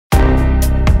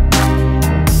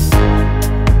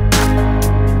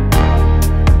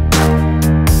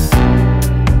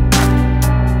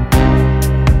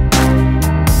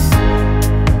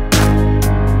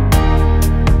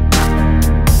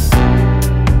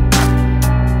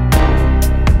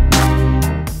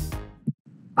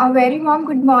A very warm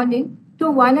good morning to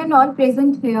one and all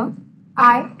present here.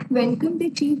 I welcome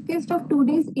the chief guest of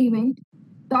today's event,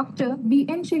 Dr.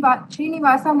 B.N.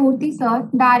 Srinivasa Murthy Sir,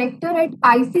 Director at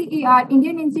ICER,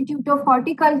 Indian Institute of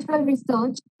Horticultural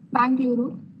Research,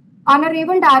 Bangalore.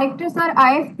 Honorable Director Sir,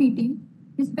 IFPT,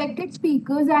 respected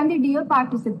speakers and the dear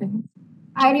participants.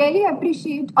 I really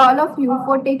appreciate all of you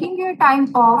for taking your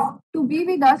time off to be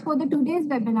with us for the today's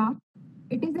webinar.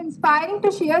 It is inspiring to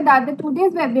share that the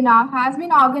today's webinar has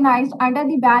been organized under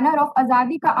the banner of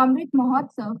Azadi Ka Amrit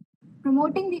Mahotsav,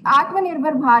 promoting the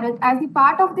Atmanirbhar Bharat as the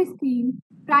part of the scheme,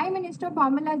 Prime Minister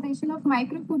Formalization of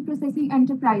Micro Food Processing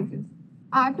Enterprises.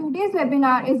 Our today's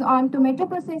webinar is on tomato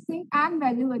processing and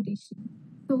value addition.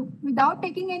 So, without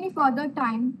taking any further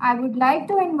time, I would like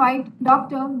to invite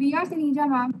Dr. V.R. Sinija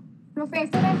ma'am,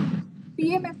 Professor and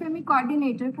PMFME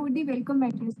Coordinator for the welcome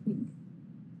address, please.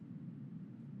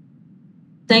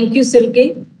 Thank you,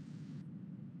 Silke.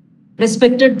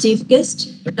 Respected Chief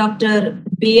Guest, Dr.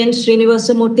 B.N.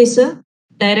 Srinivasa Murthy Sir,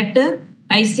 Director,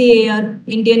 ICAR,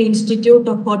 Indian Institute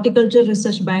of Horticulture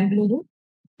Research, Bangalore.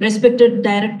 Respected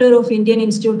Director of Indian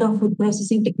Institute of Food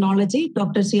Processing Technology,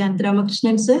 Dr. C.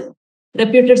 Ramakrishnan Sir.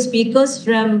 Reputed speakers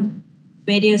from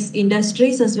various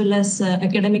industries as well as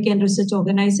academic and research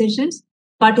organizations,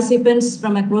 participants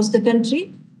from across the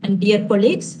country, and dear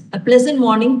colleagues, a pleasant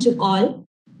morning to all.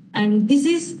 And this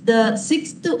is the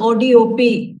 6th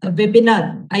ODOP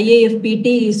webinar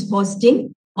IAFPT is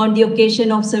hosting on the occasion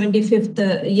of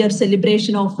 75th year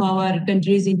celebration of our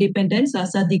country's independence,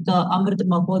 Azadi Ka Amrit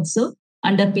Mahotsav,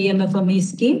 under PMFME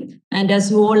scheme. And as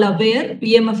you all aware,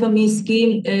 PMFME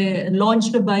scheme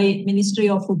launched by Ministry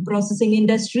of Food Processing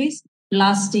Industries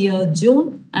last year,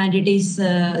 June, and it is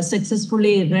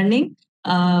successfully running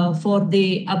for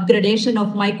the upgradation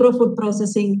of micro food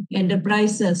processing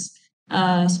enterprises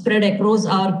spread across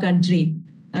our country.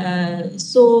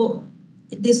 So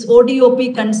this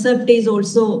ODOP concept is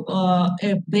also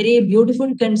a very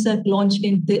beautiful concept launched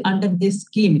under this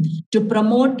scheme to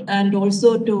promote and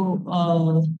also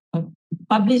to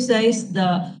publicize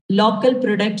the local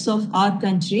products of our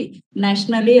country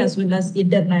nationally as well as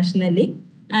internationally.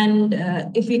 And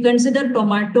if we consider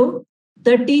tomato,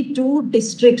 32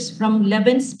 districts from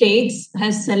 11 states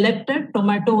has selected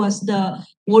tomato as the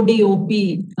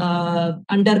ODOP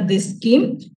under this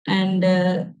scheme, and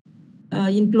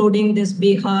including this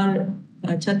Bihar,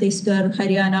 Chhattisgarh,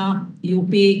 Haryana, UP,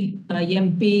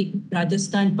 MP,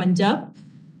 Rajasthan, Punjab.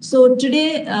 So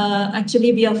today,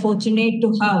 actually, we are fortunate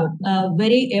to have a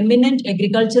very eminent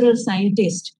agricultural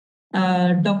scientist,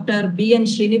 Dr. B.N.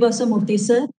 Srinivasa Murthy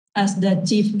Sir, as the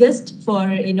chief guest for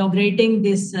inaugurating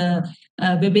this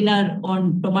webinar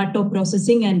on tomato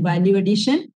processing and value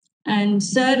addition. And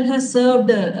Sir has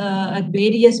served at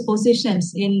various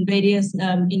positions in various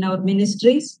in our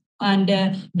ministries and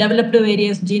developed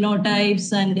various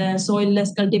genotypes and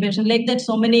soil-less cultivation, like that.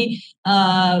 So many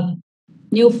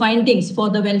new findings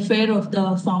for the welfare of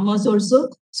the farmers also.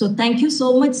 So thank you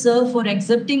so much, sir, for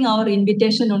accepting our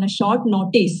invitation on a short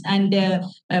notice and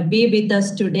be with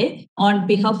us today on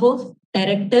behalf of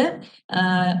Director,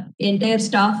 entire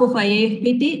staff of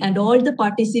IAFPT and all the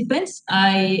participants.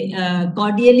 I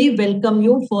cordially welcome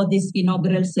you for this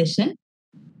inaugural session.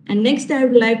 And next, I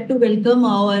would like to welcome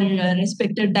our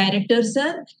respected director,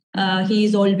 sir. He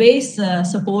is always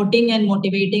supporting and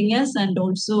motivating us, and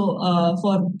also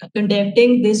for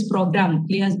conducting this program.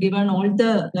 He has given all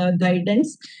the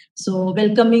guidance. So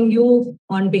welcoming you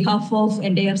on behalf of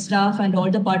entire staff and all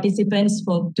the participants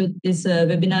to this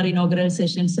webinar inaugural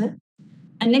session, sir.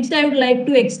 And next, I would like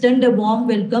to extend a warm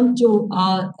welcome to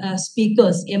our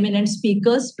speakers, eminent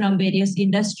speakers from various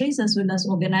industries as well as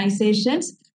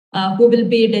organizations who will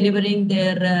be delivering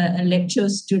their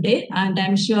lectures today. And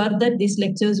I'm sure that these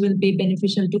lectures will be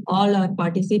beneficial to all our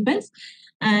participants.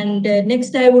 And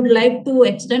next, I would like to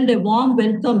extend a warm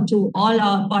welcome to all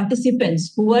our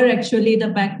participants who are actually the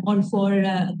backbone for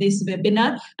this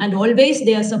webinar. And always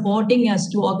they are supporting us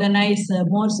to organize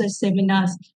more such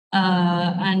seminars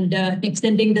and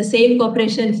extending the same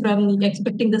cooperation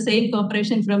expecting the same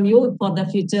cooperation from you for the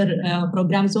future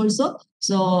programs also.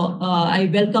 So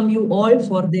I welcome you all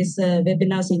for this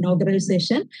webinar's inaugural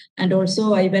session. And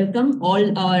also I welcome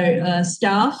all our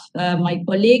staff, my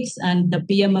colleagues and the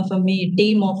PMFME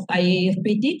team of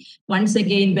IAFPT. Once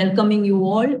again, welcoming you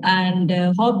all and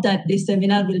hope that this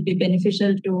seminar will be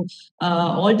beneficial to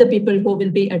all the people who will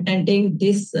be attending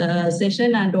this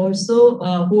session and also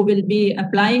who will be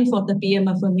applying for the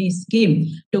PMFME scheme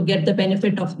to get the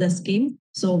benefit of the scheme.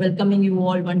 So welcoming you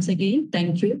all once again.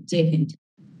 Thank you. Jai Hind.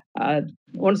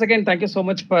 Once again, thank you so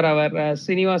much for our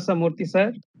Srinivasa Murthy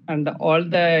sir and all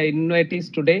the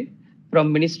invitees today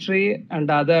from ministry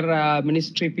and other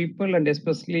ministry people, and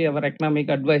especially our economic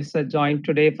advisor joined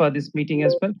today for this meeting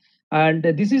as well. And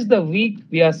this is the week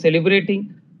we are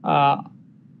celebrating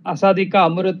Asadika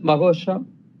Amrut Mahosha.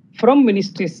 From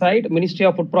ministry side, Ministry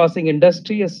of Food Processing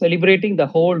Industry is celebrating the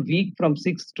whole week from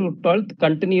 6th to 12th.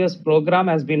 Continuous program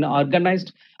has been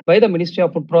organized by the Ministry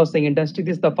of Food Processing Industry.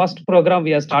 This is the first program.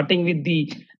 We are starting with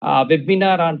the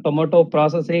webinar on tomato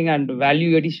processing and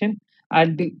value addition.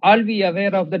 And all we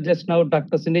aware of that just now,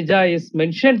 Dr. Sunija is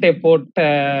mentioned about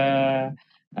uh,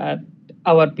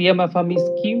 our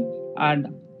PMFME scheme. And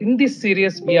in this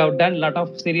series, we have done a lot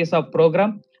of series of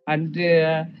program, and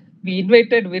we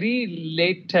invited very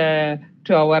late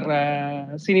to our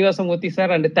Srinivasa Murthy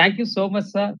sir, and thank you so much,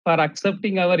 sir, for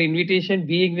accepting our invitation,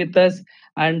 being with us,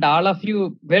 and all of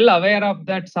you well aware of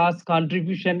that SARS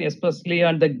contribution, especially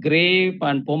on the grape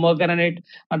and pomegranate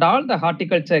and all the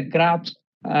horticulture crops.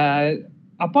 Uh,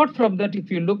 Apart from that, if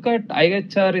you look at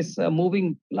IHR is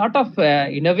moving a lot of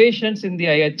innovations in the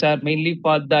IHR, mainly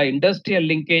for the industrial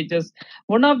linkages.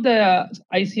 One of the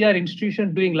ICR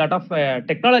institution doing a lot of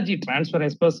technology transfer,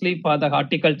 especially for the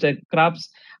horticulture crops.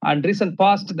 And recent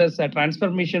past, this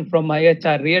transformation from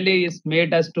IHR really is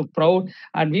made us to proud.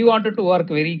 And we wanted to work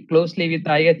very closely with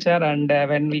IHR. And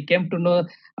when we came to know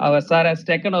our sir has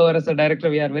taken over as a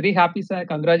director, we are very happy, sir.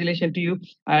 Congratulations to you.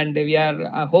 And we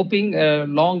are hoping a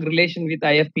long relation with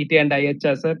IFPT and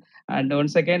IHR, sir. And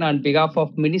once again, on behalf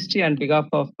of ministry and behalf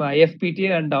of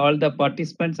IFPT and all the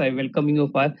participants, I welcome you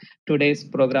for today's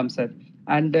program, sir.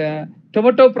 And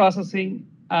tomato processing,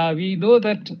 we know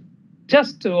that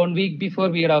just 1 week before,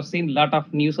 we have seen a lot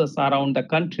of news around the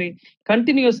country.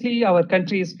 Continuously, our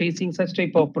country is facing such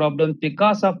type of problems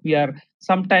because of we are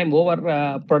sometime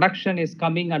over production is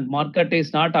coming and market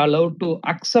is not allowed to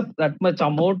accept that much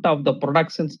amount of the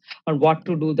productions. And what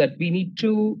to do that we need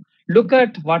to look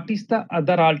at what is the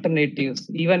other alternatives.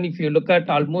 Even if you look at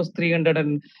almost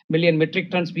 300 million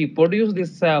metric tons, we produce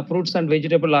this fruits and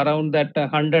vegetable around that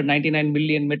 199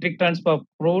 million metric tons for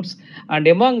fruits, and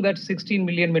among that 16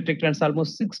 million metric tons,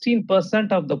 almost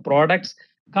 16% of the products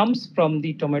comes from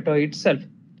the tomato itself.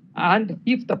 And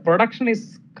if the production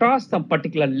is cross some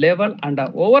particular level and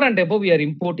over and above, we are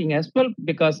importing as well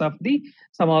because of the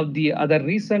some of the other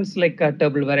reasons like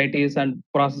table varieties and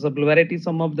processable varieties.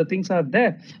 Some of the things are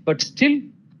there, but still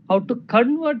how to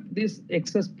convert this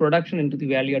excess production into the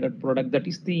value added product, that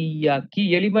is the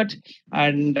key element.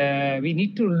 And we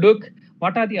need to look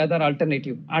what are the other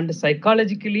alternative, and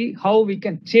psychologically how we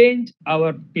can change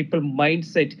our people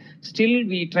mindset. Still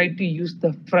we try to use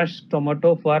the fresh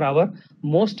tomato for our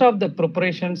most of the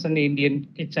preparations in Indian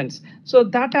kitchens. So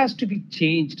that has to be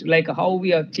changed, like how we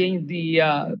have changed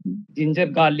the ginger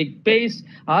garlic paste,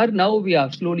 or now we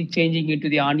are slowly changing into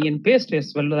the onion paste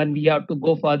as well. And we have to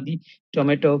go for the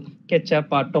tomato ketchup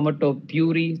or tomato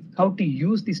puree, how to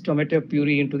use this tomato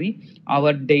puree into the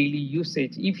our daily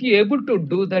usage. If you're able to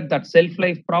do that, that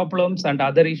self-life problems and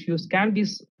other issues can be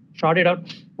sorted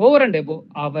out. Over and above,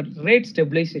 our rate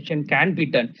stabilization can be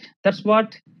done. That's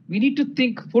what we need to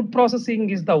think. Food processing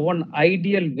is the one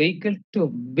ideal vehicle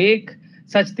to make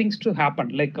such things to happen.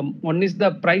 Like one is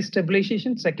the price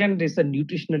stabilization, second is the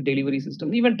nutritional delivery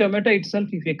system. Even tomato itself,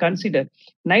 if you consider,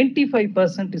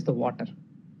 95% is the water.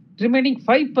 Remaining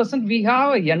 5%, we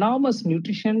have enormous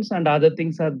nutritions and other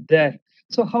things are there.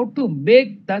 So how to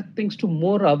make that things to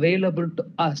more available to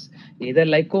us? Either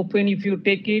lycopene if you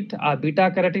take it, or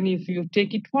beta carotene if you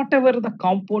take it, whatever the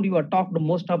compound you are talked,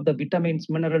 most of the vitamins,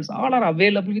 minerals, all are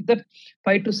available with that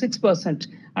 5 to 6%.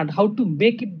 And how to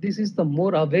make it, this is the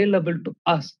more available to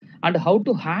us. And how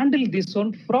to handle this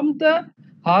one from the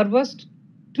harvest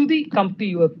to the come to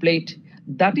your plate.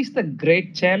 That is the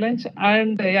great challenge.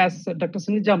 And as Dr.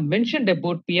 Sunija mentioned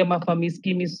about PMFME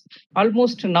scheme is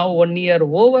almost now 1 year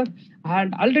over,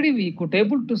 and already we could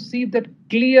able to see that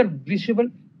clear visual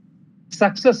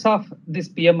success of this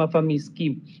PMFME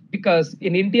scheme. Because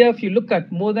in India, if you look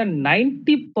at, more than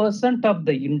 90% of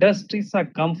the industries are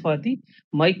come for the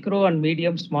micro and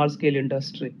medium small scale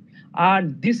industry.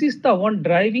 And this is the one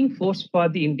driving force for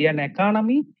the Indian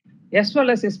economy, as well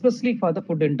as especially for the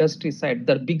food industry side.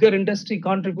 The bigger industry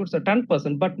contributes a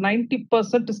 10%, but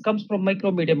 90% comes from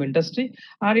micro medium industry,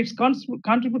 and it's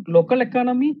contribute local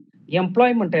economy,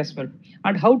 employment as well.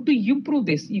 And how to improve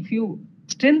this? If you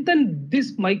strengthen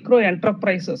these micro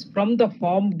enterprises from the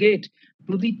farm gate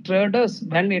to the traders,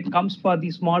 when it comes for the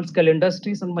small scale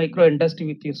industries and micro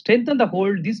industry, if you strengthen the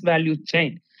whole this value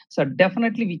chain, so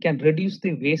definitely we can reduce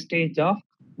the wastage of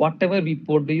whatever we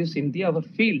produce in the our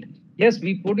field. Yes,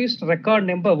 we produced record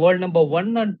number, world number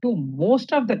 1 and 2,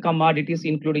 most of the commodities,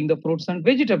 including the fruits and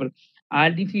vegetable.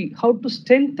 And if we how to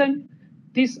strengthen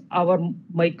this our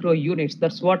micro units.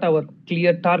 That's what our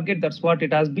clear target. That's what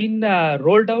it has been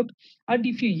rolled out. And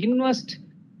if you invest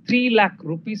 3 lakh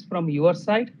rupees from your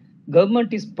side,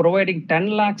 government is providing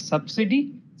 10 lakh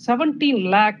subsidy, 17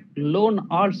 lakh loan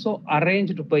also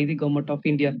arranged by the government of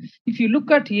India. If you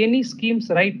look at any schemes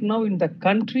right now in the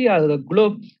country or the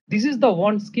globe, this is the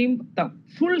one scheme, the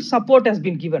full support has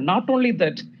been given. Not only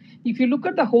that, if you look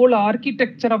at the whole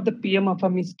architecture of the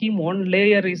PMFME scheme, one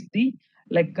layer is the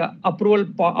approval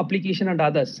application and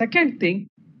others. Second thing,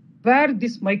 where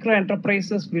these micro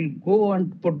enterprises will go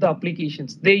and put the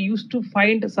applications, they used to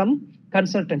find some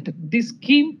consultant. This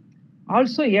scheme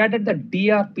also added the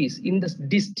DRPs in the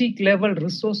district level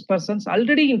resource persons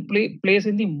already in place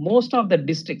in the most of the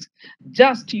districts.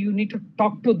 Just you need to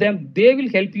talk to them. They will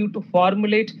help you to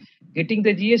formulate getting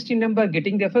the GST number,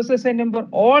 getting the FSSI number,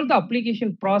 all the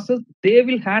application process, they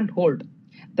will handhold.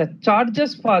 The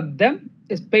charges for them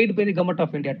is paid by the government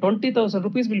of India. 20,000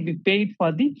 rupees will be paid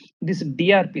for this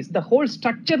DRPs. The whole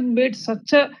structure made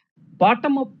such a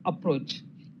bottom-up approach.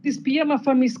 This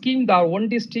PMFME scheme, the one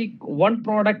district, one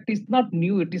product is not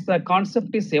new. It is a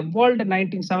concept is evolved in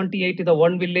 1978. The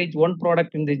one village, one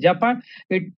product in the Japan.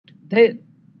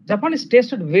 Japan is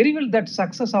tasted very well that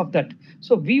success of that.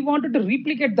 So we wanted to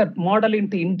replicate that model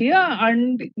into India,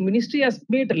 and ministry has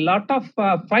made a lot of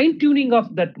fine tuning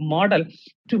of that model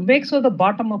to make so the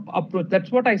bottom up approach.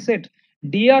 That's what I said.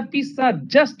 DRPs are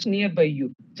just nearby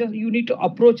you. Just you need to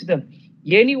approach them.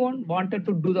 Anyone wanted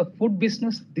to do the food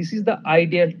business, this is the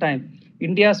ideal time.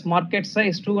 India's market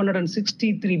size,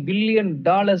 $263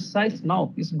 billion size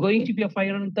now, is going to be a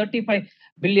 $535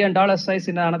 billion size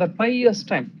in another 5 years'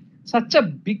 time. Such a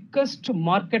biggest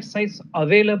market size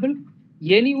available.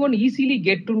 Anyone easily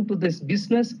get into this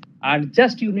business, and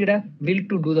just you need a will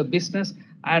to do the business,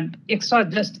 and extra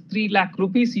just 3 lakh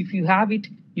rupees. If you have it,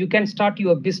 you can start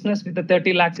your business with a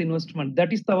 30 lakhs investment.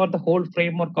 That is the whole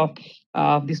framework of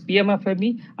this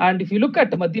PMFME. And if you look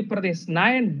at Madhya Pradesh,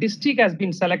 9 district has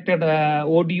been selected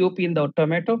ODOP in the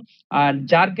tomato, and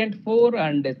Jharkhand 4,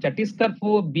 and Chhattisgarh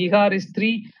 4, Bihar is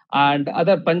 3, and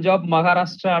other Punjab,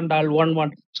 Maharashtra, and all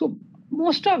 1. So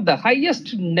most of the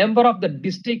highest number of the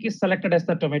district is selected as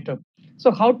the tomato.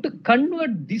 So how to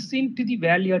convert this into the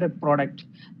value-added product?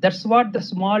 That's what the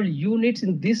small units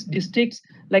in these districts,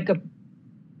 like a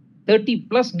 30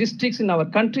 plus districts in our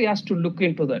country, has to look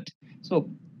into that. So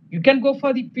you can go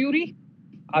for the puree.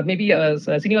 Maybe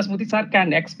Srinivas Murthy sir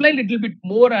can explain a little bit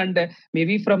more, and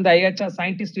maybe from the IHR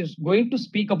scientist is going to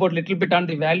speak about a little bit on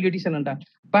the value addition and that.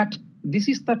 But this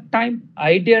is the time,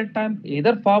 ideal time,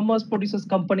 either farmers, producers,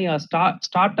 company, or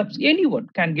startups, anyone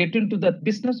can get into that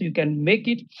business. You can make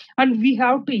it, and we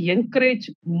have to encourage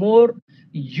more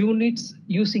units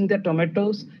using the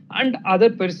tomatoes and other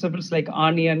perishables like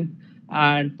onion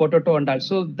and potato and all.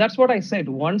 So that's what I said.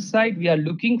 One side we are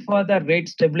looking for the rate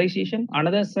stabilization,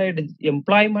 another side is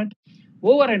employment.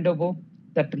 Over and above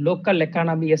that, local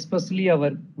economy, especially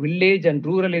our village and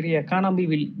rural area economy,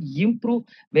 will improve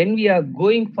when we are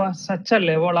going for such a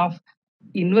level of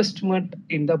investment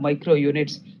in the micro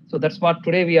units. So that's what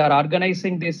today we are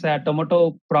organizing this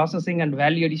tomato processing and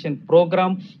value addition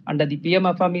program under the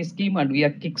PMFME scheme, and we are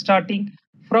kickstarting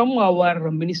from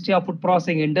our Ministry of Food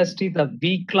Processing Industry the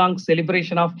week-long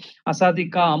celebration of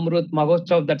Azadi Ka Amrut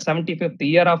Mahotsav, that 75th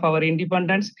year of our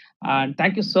independence. And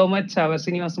thank you so much, our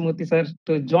Srinivas Murthy sir,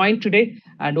 to join today.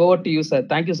 And over to you, sir.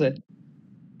 Thank you, sir.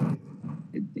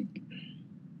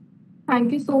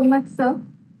 Thank you so much, sir.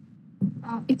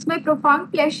 It's my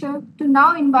profound pleasure to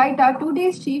now invite our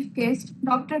today's chief guest,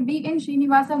 Dr. B.N.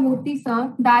 Srinivasa Murthy,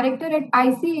 sir, Director at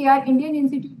ICAR, Indian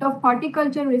Institute of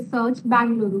Horticulture Research,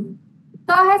 Bangalore.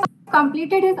 Sir has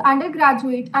completed his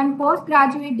undergraduate and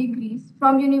postgraduate degrees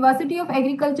from University of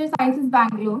Agriculture Sciences,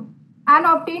 Bangalore, and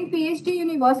obtained PhD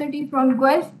University from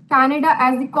Guelph, Canada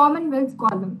as the Commonwealth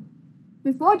Scholar.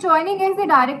 Before joining as the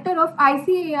director of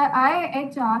ICAR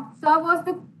IIHR, Sir was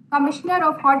the Commissioner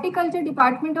of Horticulture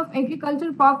Department of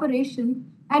Agriculture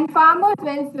Corporation and Farmers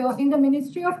Welfare in the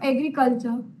Ministry of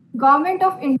Agriculture, Government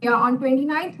of India on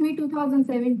 29th May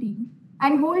 2017,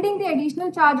 and holding the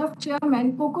additional charge of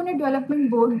Chairman, Coconut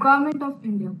Development Board, Government of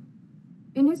India.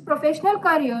 In his professional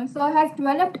career, Sir has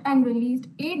developed and released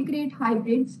 8 great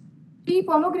hybrids, 3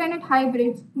 pomegranate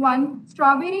hybrids, 1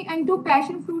 strawberry and 2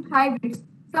 passion fruit hybrids.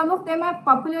 Some of them are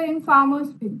popular in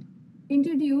farmers' field.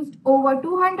 Introduced over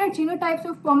 200 genotypes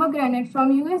of pomegranate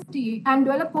from USDA and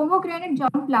developed pomegranate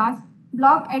germplasm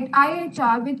block at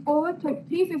IHR with over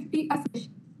 350 accessions.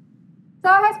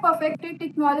 Sir has perfected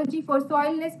technology for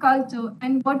soilless culture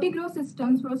and vertigrow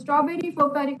systems for strawberry for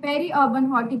peri-urban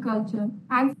horticulture,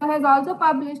 and Sir has also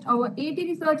published over 80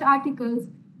 research articles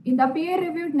In the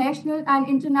peer-reviewed national and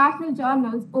international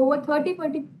journals, over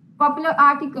 30 popular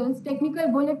articles, technical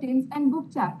bulletins, and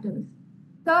book chapters.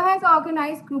 Sir has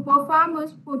organized group of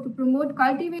farmers to promote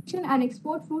cultivation and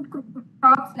export food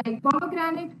crops like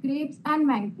pomegranate, grapes, and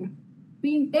mango.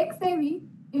 Being tech-savvy,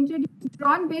 introduced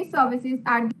drone-based services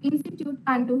at the institute,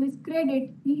 and to his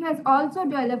credit, he has also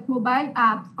developed mobile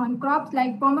apps on crops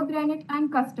like pomegranate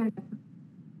and custard.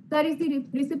 Sir is the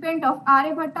recipient of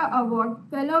Aryabhatta Award,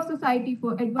 Fellow of Society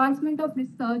for Advancement of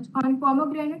Research on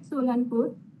Pomegranate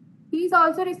Solanpur. He is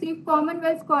also received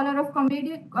Commonwealth Scholar of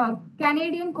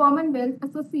Canadian Commonwealth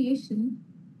Association.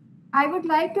 I would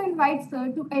like to invite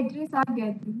Sir to address our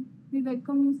gathering. We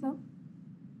welcome you, Sir.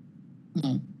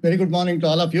 Very good morning to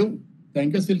all of you.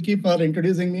 Thank you, Silky, for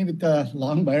introducing me with a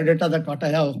long biodata that what I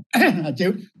have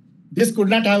achieved. This could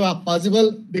not have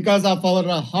possible because of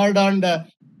our hard-earned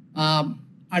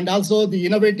and also the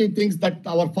innovative things that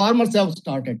our farmers have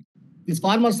started. These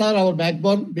farmers are our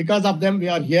backbone. Because of them, we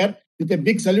are here. With a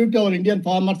big salute to our Indian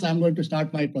farmers, I'm going to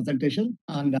start my presentation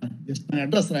and just my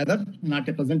address rather, not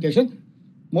a presentation.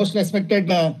 Most respected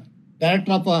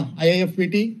director of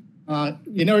IIFPT,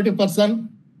 innovative person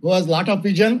who has a lot of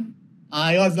vision.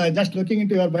 I was just looking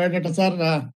into your biodata,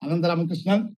 sir, Ananda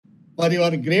Ramakrishnan, for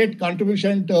your great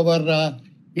contribution to our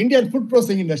Indian food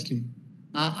processing industry.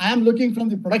 I am looking from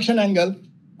the production angle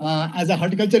as a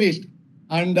horticulturist,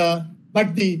 and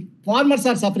but the farmers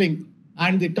are suffering,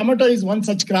 and the tomato is one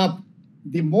such crop,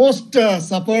 the most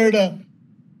suffered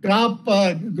crop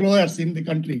growers in the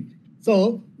country.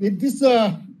 So with this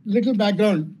little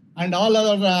background and all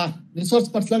our resource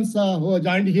persons who have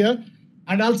joined here,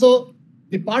 and also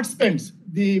the participants,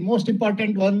 the most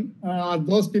important one are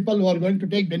those people who are going to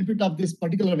take benefit of this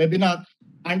particular webinar.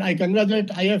 And I congratulate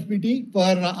IFPT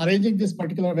for arranging this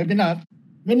particular webinar.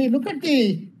 When you look at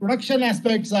the production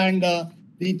aspects and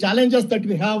the challenges that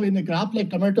we have in a crop like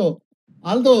tomato,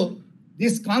 although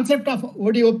this concept of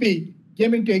ODOP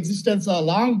came into existence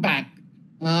long back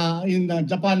in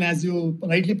Japan, as you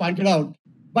rightly pointed out.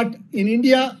 But in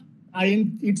India,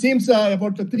 it seems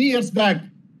about 3 years back,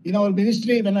 in our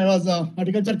ministry, when I was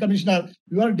Horticulture Commissioner,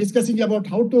 we were discussing about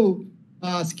how to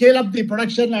scale up the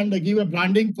production and give a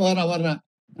branding for our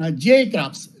GI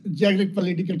crops, geographical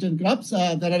indication crops.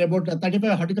 There are about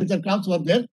 35 horticulture crops were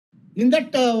there. In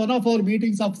that, one of our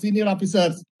meetings of senior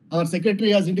officers, our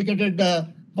secretary has indicated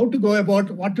how to go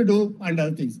about, what to do, and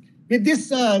other things. With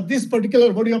this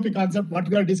particular ODOP concept, what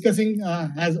we are discussing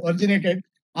has originated.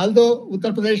 Although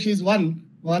Uttar Pradesh is one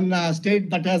state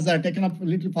that has taken up a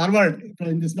little forward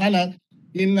in this manner.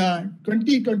 In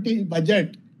 2020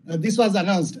 budget, this was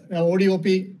announced,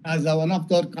 ODOP, as one of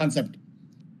the concept.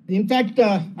 In fact,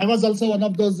 I was also one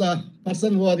of those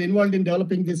persons who are involved in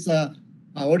developing this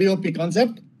ODOP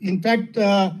concept. In fact,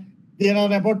 there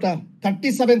are about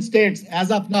 37 states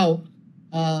as of now,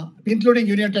 including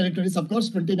union territories, of course,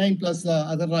 29 plus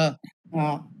other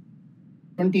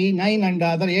 29 and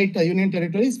other 8 union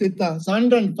territories with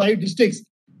 705 districts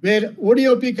where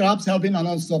ODOP crops have been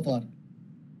announced so far.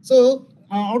 So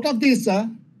out of these, there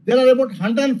are about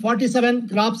 147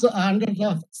 crops,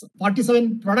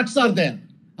 147 products are there,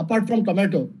 apart from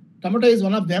tomato. Tomato is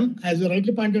one of them. As you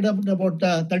rightly pointed out, about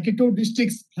 32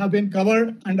 districts have been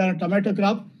covered under tomato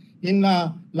crop in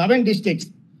 11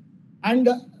 districts. And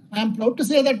I'm proud to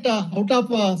say that out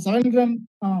of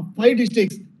 705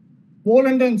 districts,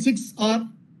 406 are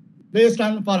based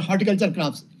on for horticulture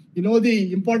crops. You know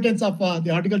the importance of the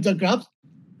horticulture crops.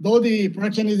 Though the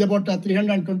production is about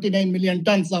 329 million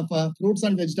tons of fruits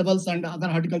and vegetables and other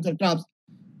horticulture crops,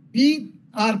 we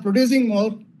are producing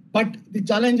more, but the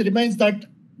challenge remains that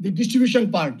the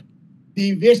distribution part,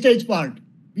 the wastage part,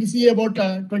 we see about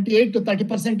 28 to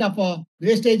 30% of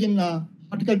wastage in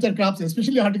horticulture crops,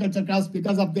 especially horticulture crops,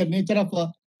 because of their nature of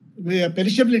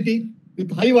perishability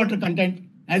with high water content.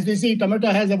 As we see, tomato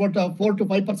has about 4 to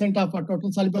 5% of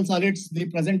total soluble solids, the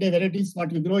present day varieties,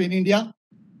 what we grow in India.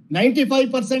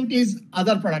 95% is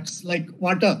other products like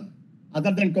water,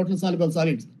 other than total soluble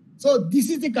solids. So this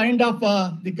is the kind of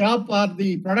the crop or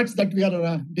the products that we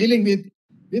are dealing with.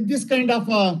 With this kind of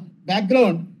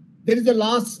background, there is a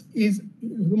loss is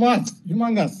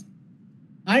humongous.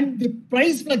 And the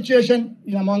price fluctuation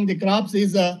among the crops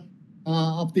is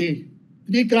of the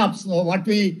 3 crops. So what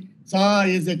we saw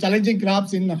is challenging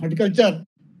crops in horticulture,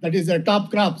 that is top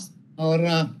crops. Our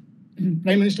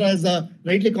Prime Minister has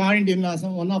rightly coined in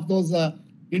one of those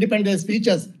independence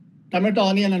speeches, tomato,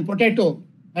 onion, and potato.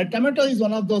 Tomato is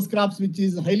one of those crops which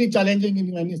is highly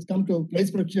challenging when it comes to price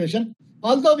fluctuation.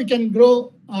 Although we can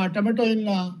grow tomato in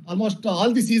almost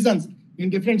all the seasons in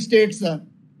different states,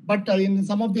 but in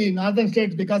some of the northern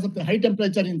states, because of the high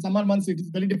temperature in summer months, it is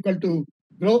very difficult to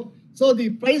grow. So the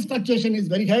price fluctuation is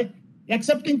very high,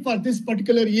 excepting for this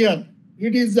particular year.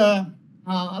 It is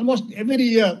almost every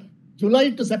year,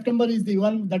 July to September is the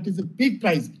one that is the peak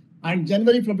price, and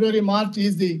January, February, March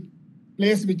is the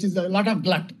place which is a lot of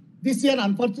glut. This year,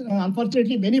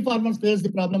 unfortunately, many farmers face the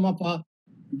problem of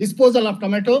disposal of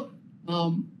tomato.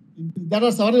 There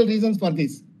are several reasons for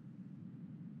this.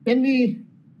 When we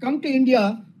come to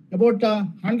India, about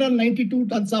 192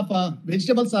 tons of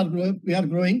vegetables we are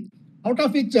growing, out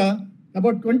of which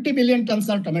about 20 million tons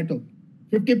are tomato.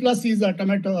 50 plus is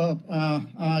tomato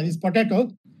is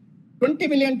potato. 20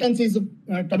 million tons is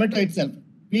tomato itself.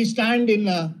 We stand in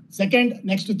second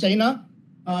next to China.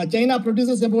 China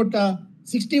produces about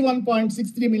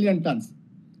 61.63 million tons,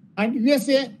 and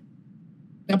USA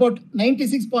about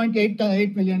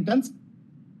 96.8 million tons.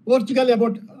 Portugal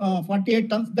about 48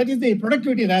 tons. That is the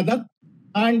productivity rather.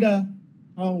 And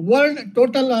world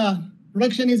total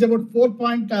production is about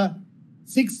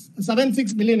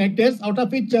 4.676 million hectares, out of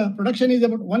which production is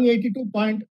about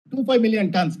 182.25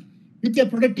 million tons, with a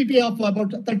productivity of about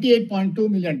 38.2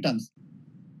 million tons.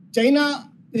 China,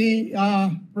 the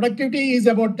productivity is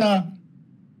about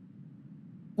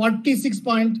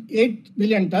 46.8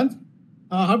 million tons,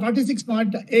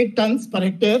 46.8 tons per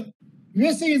hectare.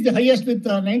 USA is the highest with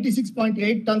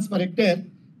 96.8 tons per hectare,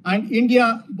 and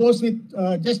India goes with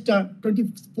just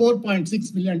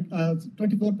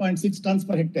 24.6 tons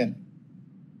per hectare.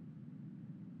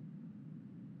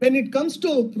 When it comes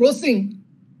to processing,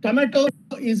 tomato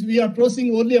we are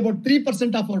processing only about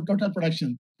 3% of our total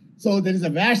production. So there is a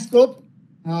vast scope,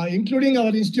 including our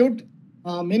institute.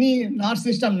 Many NAR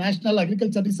system, National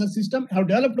Agriculture Research System, have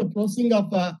developed a processing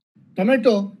of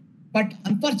tomato, but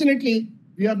unfortunately,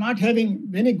 we are not having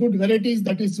many good varieties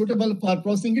that is suitable for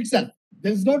processing itself.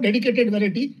 There is no dedicated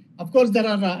variety. Of course, there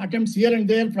are attempts here and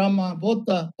there from both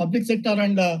public sector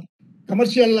and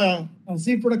commercial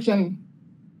seed production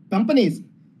companies,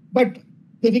 but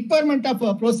the requirement of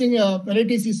processing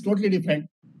varieties is totally different.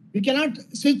 We cannot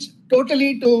switch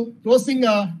totally to processing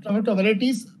tomato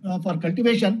varieties for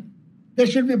cultivation. There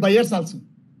should be buyers also.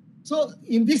 So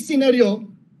in this scenario,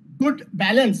 good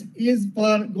balance is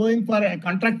for going for a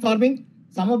contract farming.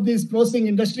 Some of these processing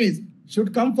industries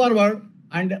should come forward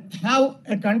and have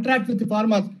a contract with the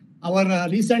farmers. Our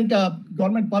recent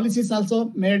government policies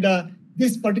also made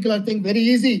this particular thing very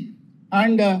easy.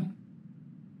 And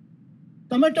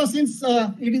tomato, since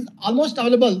it is almost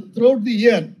available throughout the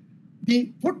year,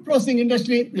 the food processing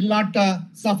industry will not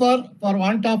suffer for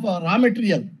want of raw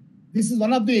material. This is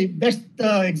one of the best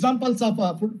examples of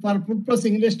food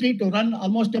processing industry to run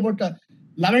almost about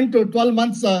 11 to 12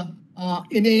 months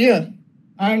in a year.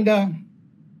 And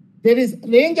there is a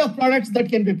range of products that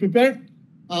can be prepared.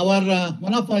 Our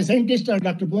one of our scientists,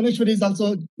 Dr. Bhuneshwari, is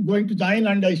also going to join,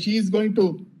 and she is going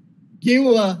to give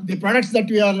the products that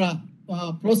we are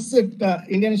processed at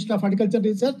Indian Institute of Horticulture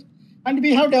Research. And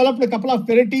we have developed a couple of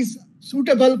varieties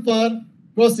suitable for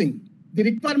processing. The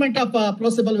requirement of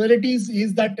processable varieties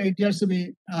is that it has to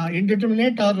be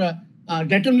indeterminate or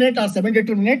determinate or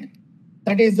semi-determinate.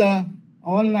 That is on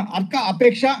Arka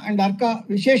Apeksha and Arka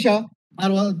Vishesha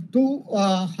are two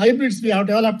hybrids we have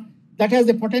developed that has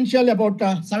the potential about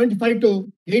 75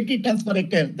 to 80 tons per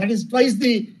hectare. That is twice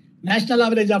the national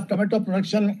average of tomato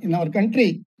production in our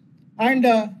country. And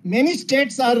many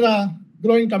states are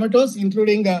growing tomatoes,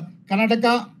 including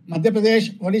Karnataka, Madhya Pradesh,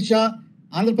 Odisha,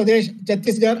 Andhra Pradesh,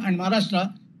 Chhattisgarh, and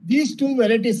Maharashtra. These two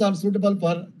varieties are suitable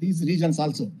for these regions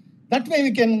also. That way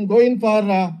we can go in for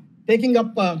taking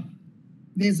up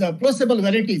these processable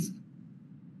varieties.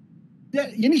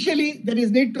 Initially, there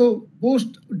is need to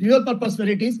boost dual purpose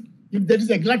varieties. If there is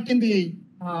a glut in the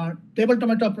table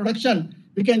tomato production,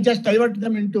 we can just divert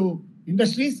them into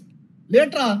industries.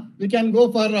 Later on, we can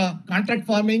go for contract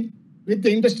farming with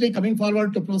the industry coming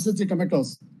forward to process the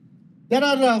tomatoes. There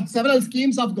are several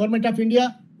schemes of Government of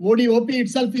India. ODOP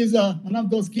itself is one of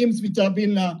those schemes which have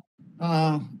been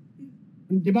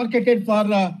demarcated for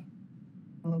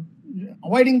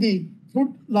avoiding the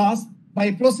food loss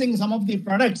by processing some of the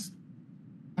products.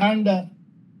 And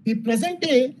the present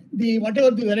day,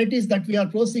 whatever the varieties that we are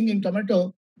processing in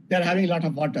tomato, they are having a lot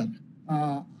of water.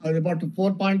 About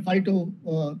 4.5 to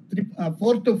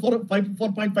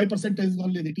 4.5% is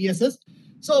only the TSS.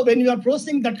 So when you are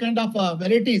processing that kind of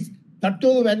varieties, that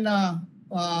too when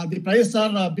the prices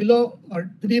are below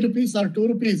 3 rupees or 2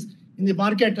 rupees in the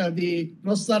market, the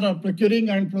processors are procuring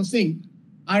and processing,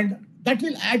 and that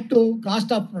will add to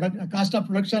cost of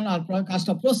production or cost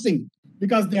of processing,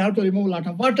 because they have to remove a lot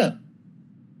of water.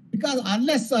 Because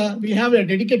unless we have a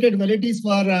dedicated varieties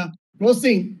for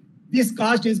processing, this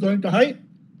cost is going to high.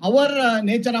 Our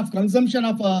nature of consumption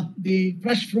of the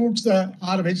fresh fruits or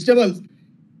vegetables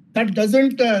that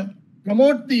doesn't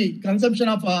promote the consumption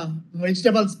of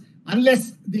vegetables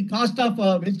unless the cost of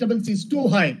vegetables is too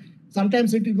high.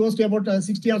 Sometimes it goes to about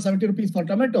 60 or 70 rupees for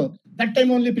tomato. That time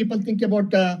only people think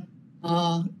about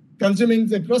consuming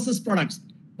the processed products.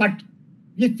 But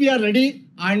if we are ready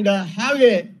and have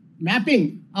a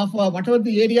mapping of whatever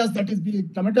the areas that is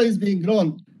tomato is being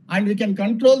grown, and we can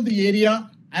control the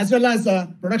area as well as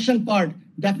the production part,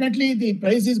 definitely the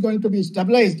price is going to be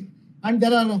stabilized. And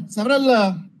there are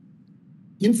several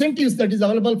incentives that is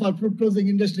available for fruit processing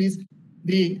industries.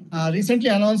 The recently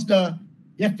announced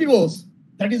FPOs,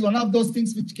 that is one of those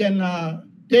things which can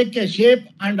take a shape,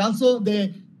 and also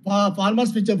the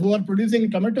farmers who are producing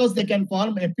tomatoes, they can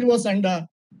form FPOs, and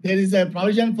there is a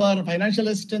provision for financial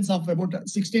assistance of about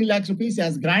 16 lakhs rupees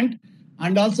as grant,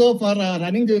 and also for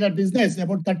running their business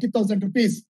about 30,000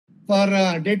 rupees for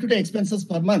day-to-day expenses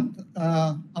per month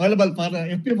available for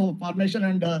FPO formation,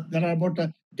 and there are about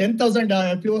 10,000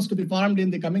 FPOs to be formed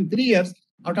in the coming 3 years,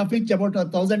 out of which about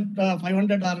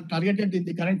 1,500 are targeted in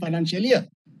the current financial year.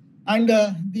 And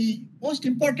the most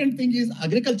important thing is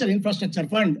Agriculture Infrastructure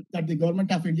Fund that the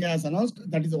Government of India has announced.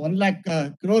 That is 1 lakh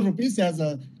crore rupees as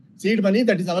seed money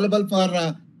that is available for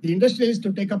the industries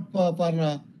to take up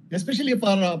especially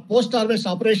for post-harvest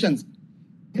operations.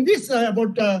 In this,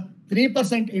 about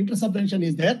 3% interest subvention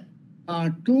is there.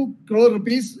 2 crore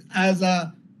rupees as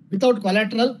without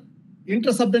collateral.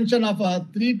 Interest subvention of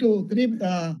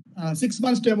 6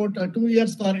 months to about 2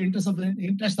 years for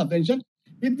interest subvention.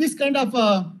 With this kind of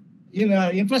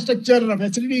infrastructure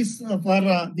facilities for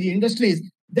the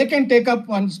industries, they can take up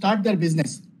and start their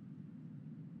business.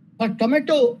 But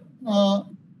tomato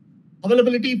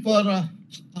availability for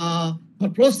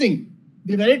processing,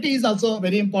 the variety is also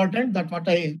very important. That's what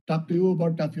I talked to you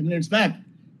about a few minutes back.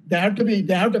 They have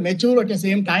to mature at the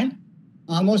same time.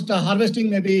 Almost harvesting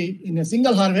maybe in a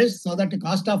single harvest, so that the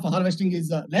cost of harvesting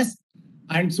is less,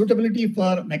 and suitability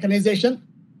for mechanization.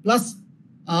 Plus,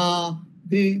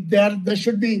 there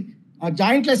should be a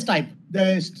jointless type.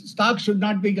 The stalk should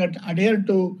not be adhered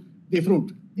to the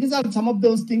fruit. These are some of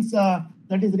those things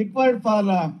that is required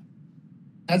for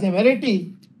as a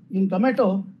variety in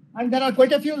tomato. And there are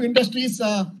quite a few industries,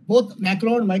 both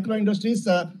macro and micro industries,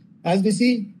 as we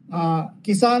see,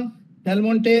 Kisan, Del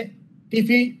Monte,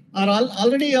 Tiffy are all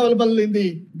already available in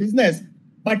the business.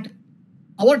 But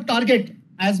our target,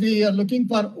 as we are looking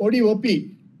for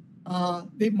ODOP,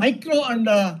 the micro and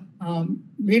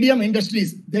medium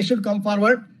industries, they should come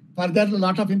forward. Further, a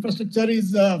lot of infrastructure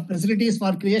is facilities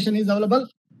for creation is available.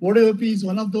 ODOP is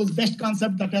one of those best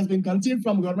concepts that has been conceived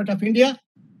from Government of India.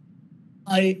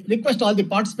 I request all the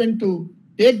participants to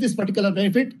take this particular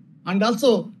benefit, and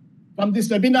also from this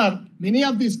webinar, many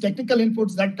of these technical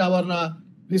inputs that our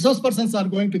resource persons are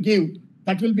going to give,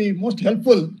 that will be most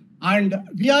helpful. And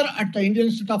we are at the Indian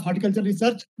Institute of Horticulture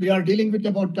Research. We are dealing with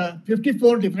about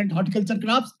 54 different horticulture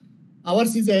crops.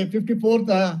 Ours is a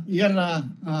 54th year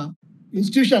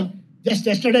institution. Just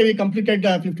yesterday we completed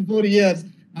 54 years,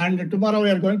 and tomorrow we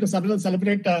are going to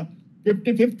celebrate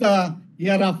 55th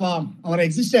year of our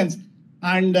existence.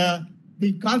 And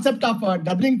the concept of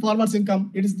doubling farmers'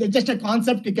 income, it is just a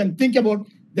concept you can think about.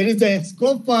 There is a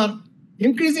scope for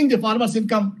increasing the farmers'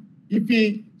 income if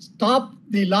we stop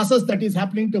the losses that is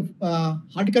happening to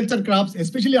horticulture crops,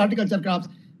 especially horticulture crops.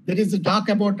 There is a talk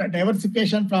about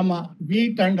diversification from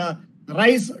wheat and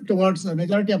rice towards the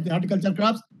majority of the horticulture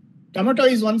crops. Tomato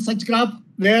is one such crop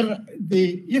where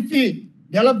if we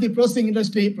develop the processing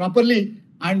industry properly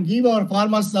and give our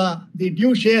farmers the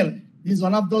due share, is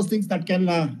one of those things that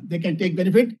they can take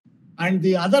benefit. And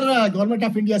the other Government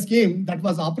of India scheme, that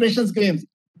was Operation Schemes,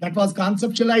 that was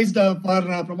conceptualized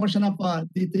for promotion of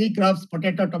the 3 crops,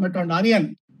 potato, tomato, and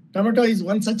onion. Tomato is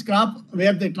one such crop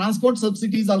where the transport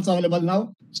subsidy is also available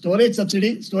now. Storage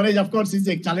subsidy. Storage, of course, is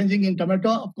challenging in tomato.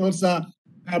 Of course,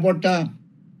 about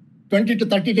 20 to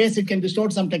 30 days it can be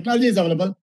stored. Some technology is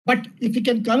available. But if you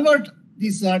can convert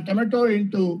this tomato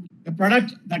into a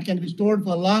product that can be stored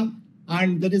for long,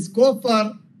 and there is scope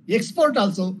for export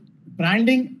also,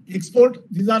 branding, export,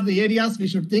 these are the areas we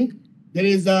should think. There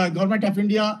is Government of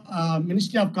India,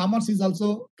 Ministry of Commerce is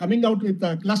also coming out with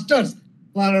clusters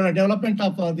for development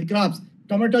of the crops.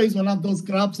 Tomato is one of those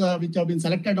crops which have been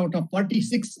selected out of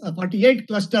 48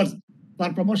 clusters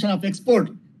for promotion of export.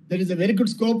 There is a very good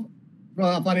scope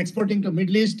for exporting to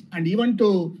Middle East and even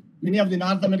to many of the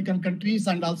North American countries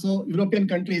and also European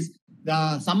countries.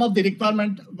 Some of the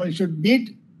requirement we should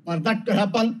meet. For that to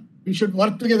happen, we should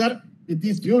work together. With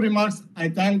these few remarks, I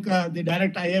thank the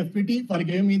Director IFPT for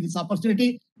giving me this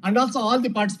opportunity, and also all the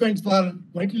participants for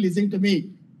quietly listening to me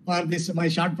for this my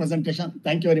short presentation.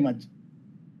 Thank you very much.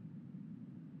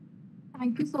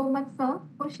 Thank you so much, sir,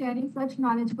 for sharing such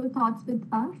knowledgeable thoughts with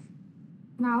us.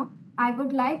 Now, I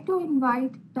would like to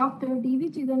invite Dr. D.V.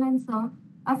 Chidanan, sir,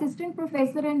 Assistant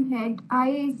Professor and Head,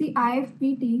 IAC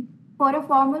IFPT, for a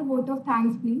formal vote of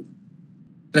thanks, please.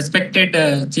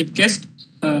 Respected Chief Guest,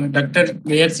 Dr.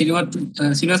 V.R.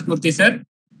 Srinivas Murthy, sir,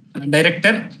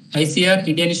 Director, ICR,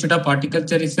 Indian Institute of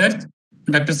Horticulture Research,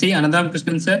 Dr. C. Anandam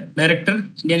Krishnan, sir, Director,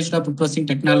 Indian Institute of Food Processing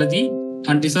Technology,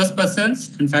 and resource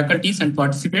persons and faculties and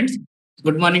participants.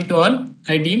 Good morning to all.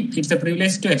 I deem it's a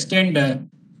privilege to extend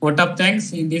vote of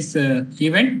thanks in this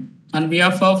event on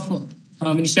behalf of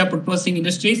Ministry of Food Processing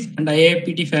Industries and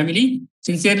IIPT family.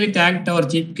 Sincerely thanked our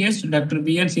Chief Guest, Dr.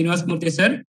 B.N. Srinivas Murthy,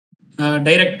 sir,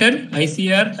 Director,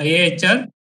 ICR, IAHR,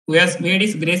 who has made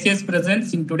his gracious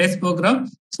presence in today's program.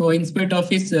 So, in spite of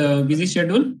his busy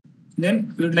schedule,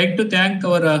 then we would like to thank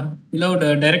our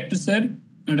beloved Director, sir,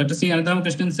 Dr. C. Anandam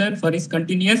Krishnan, sir, for his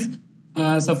continuous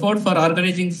support for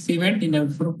organizing this event in a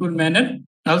fruitful manner.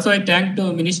 Also, I thank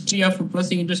the Ministry of Food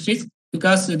Processing Industries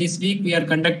because this week we are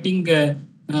conducting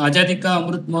Ajadika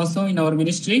Amrut Mahotsav in our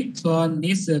ministry. So, on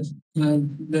this,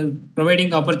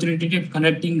 providing opportunity to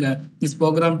conducting this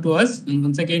program to us. And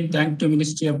once again, thank to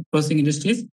Ministry of Processing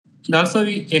Industries. And also,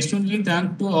 we extremely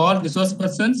thank to all resource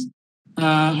persons,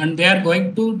 and they are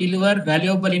going to deliver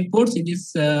valuable inputs in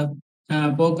this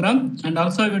program. And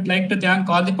also, I would like to thank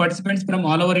all the participants from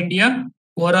all over India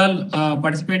who are all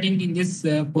participating in this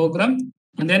program.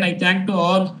 And then I thank to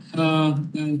all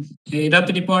head of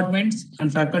the departments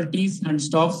and faculties and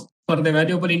staffs for the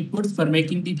valuable inputs for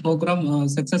making the program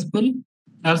successful.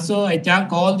 Also, I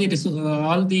thank all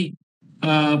the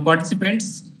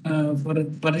participants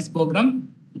for this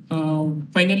program.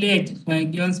 Finally, I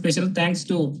give special thanks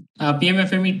to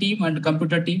PMFME team and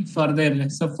computer team for their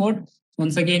support.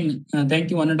 Once again,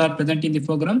 thank you, one and all present in the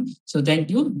program. So,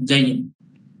 thank you, Jai Hind.